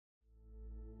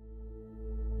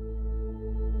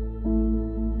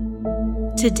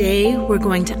Today, we're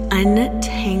going to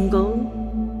untangle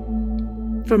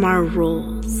from our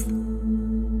roles.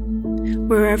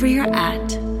 Wherever you're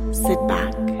at, sit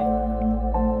back,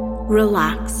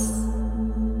 relax,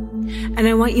 and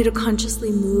I want you to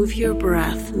consciously move your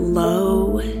breath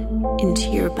low into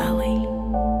your belly,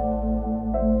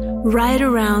 right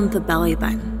around the belly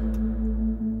button.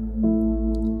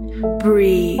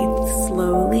 Breathe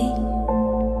slowly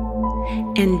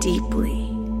and deeply,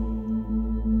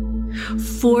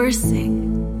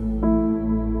 forcing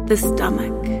the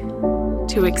stomach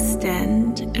to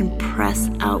extend and press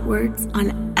outwards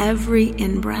on every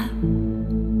in-breath,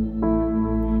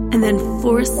 and then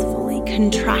forcefully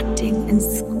contracting and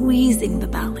squeezing the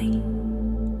belly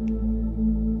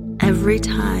every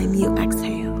time you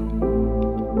exhale.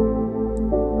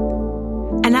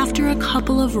 And after a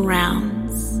couple of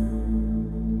rounds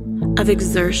of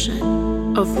exertion,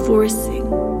 of forcing,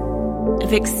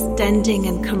 of extending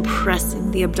and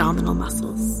compressing the abdominal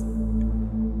muscles,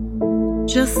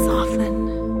 just soften,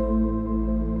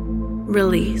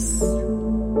 release,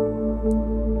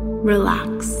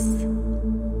 relax,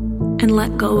 and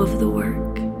let go of the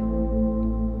work.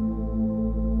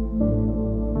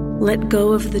 Let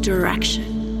go of the direction.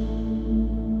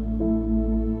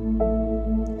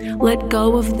 Let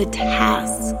go of the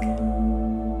task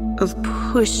of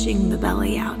pushing the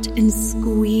belly out and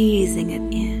squeezing it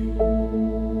in.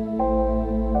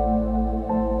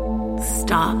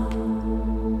 Stop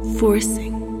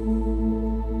forcing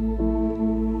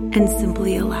and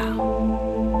simply allow.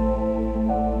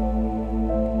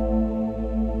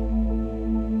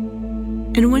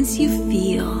 And once you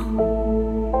feel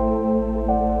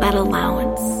that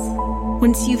allowance,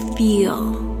 once you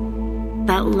feel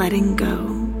that letting go,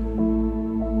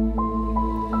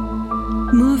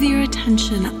 move your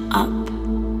attention up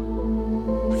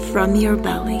from your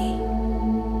belly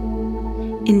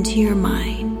into your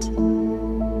mind,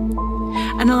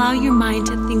 and allow your mind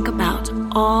to think about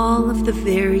all of the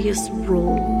various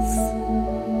roles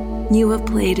you have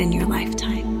played in your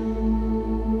lifetime.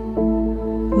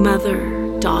 Mother,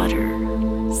 daughter,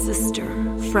 sister,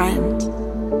 friend,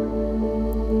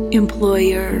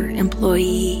 employer,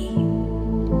 employee.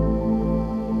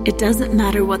 It doesn't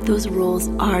matter what those roles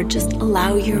are, just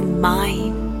allow your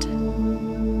mind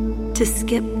to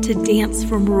skip, to dance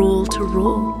from role to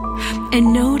role,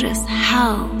 and notice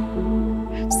how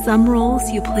some roles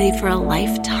you play for a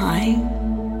lifetime,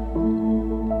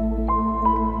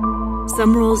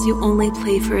 some roles you only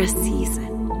play for a season.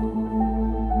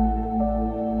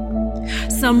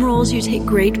 Some roles you take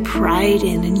great pride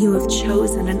in and you have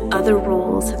chosen, and other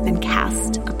roles have been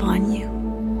cast upon you.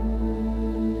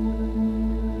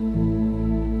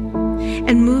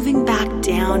 And moving back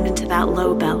down into that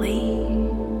low belly,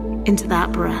 into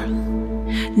that breath,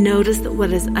 notice that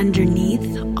what is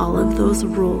underneath all of those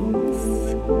roles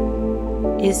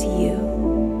is you.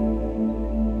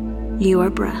 Your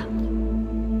breath,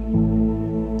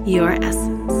 your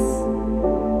essence.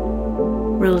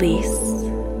 Release.